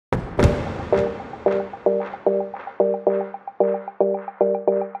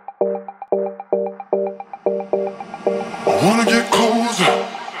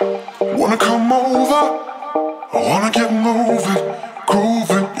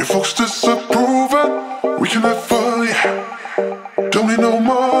Folks disapprove it, we can have fun, yeah. Don't need no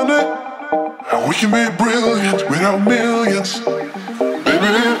money, and we can be brilliant without millions.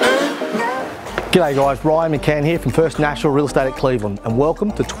 G'day guys, Ryan McCann here from First National Real Estate at Cleveland, and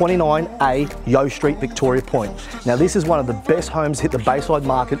welcome to 29A Yeo Street, Victoria Point. Now this is one of the best homes to hit the Bayside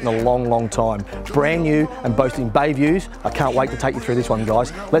market in a long time. Brand new and boasting bay views. I can't wait to take you through this one,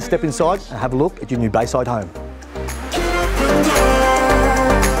 guys. Let's step inside and have a look at your new Bayside home.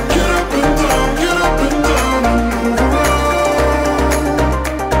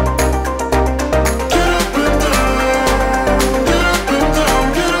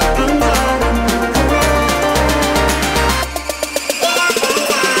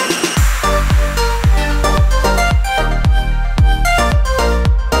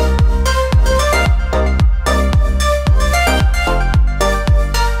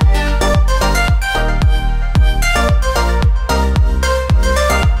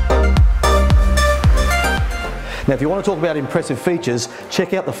 Now, if you want to talk about impressive features,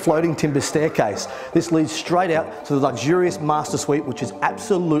 check out the floating timber staircase. This leads straight out to the luxurious master suite, which is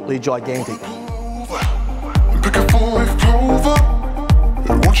absolutely gigantic. Pick a four-leaf clover.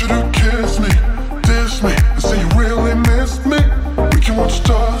 I want you to kiss me, diss me, and say you really miss me. We can watch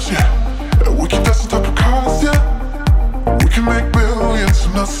stars, yeah. We can dance on top of cars, yeah. We can make billions,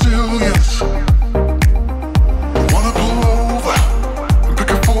 not zillions. Wanna pull over and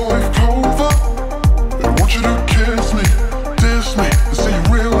pick a four-leaf clover. I want you to kiss me, diss me, and say you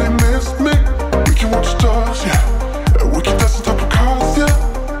really miss me. We can watch stars, yeah. We can dance on top of cars, yeah.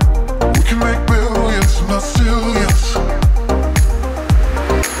 We can make billions, not zillions.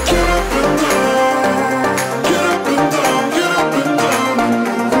 Get up and down, get up and down, get up and down.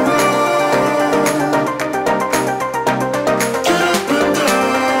 Get up and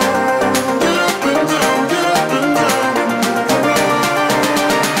down, get up and down, get up and down.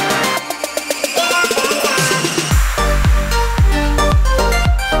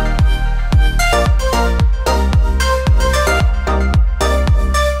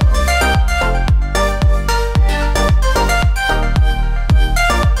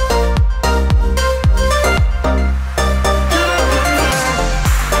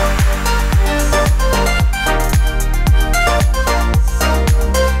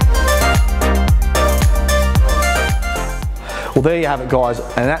 Well, there you have it, guys.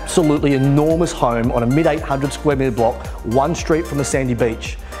 An absolutely enormous home on a mid-800 square metre block, one street from the sandy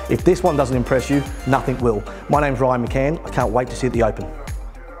beach. If this one doesn't impress you, nothing will. My name's Ryan McCann. I can't wait to see it at the open.